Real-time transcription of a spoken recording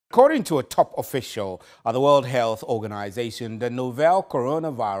According to a top official at the World Health Organization, the novel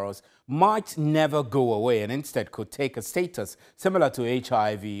coronavirus might never go away and instead could take a status similar to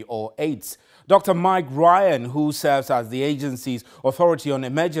HIV or AIDS. Dr. Mike Ryan, who serves as the agency's authority on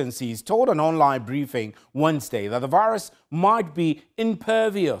emergencies, told an online briefing Wednesday that the virus might be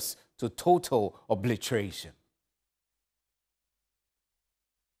impervious to total obliteration.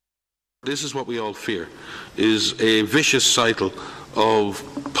 This is what we all fear, is a vicious cycle of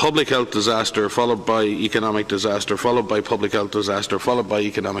public health disaster followed by economic disaster, followed by public health disaster, followed by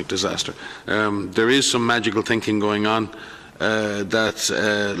economic disaster. There is some magical thinking going on that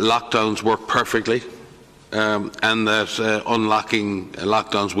lockdowns work perfectly and that unlocking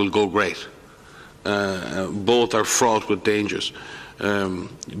lockdowns will go great. Both are fraught with dangers.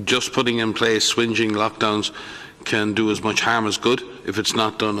 Just putting in place swinging lockdowns can do as much harm as good if it's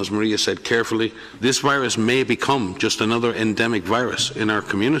not done, as Maria said, carefully. This virus may become just another endemic virus in our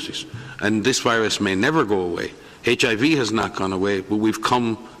communities, and this virus may never go away. HIV has not gone away, but we've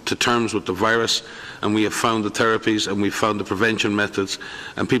come to terms with the virus, and we have found the therapies and we've found the prevention methods,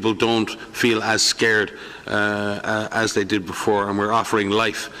 and people don't feel as scared as they did before, and we're offering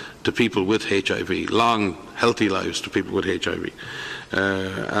life to people with HIV, long, healthy lives to people with HIV.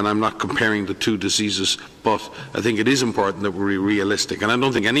 And I'm not comparing the two diseases, but I think it is important that we're realistic, and I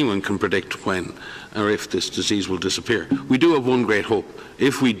don't think anyone can predict when or if this disease will disappear. We do have one great hope.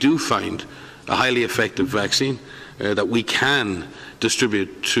 If we do find a highly effective vaccine that we can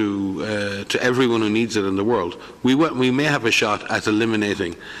distribute to everyone who needs it in the world, we may have a shot at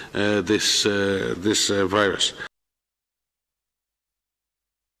eliminating this virus.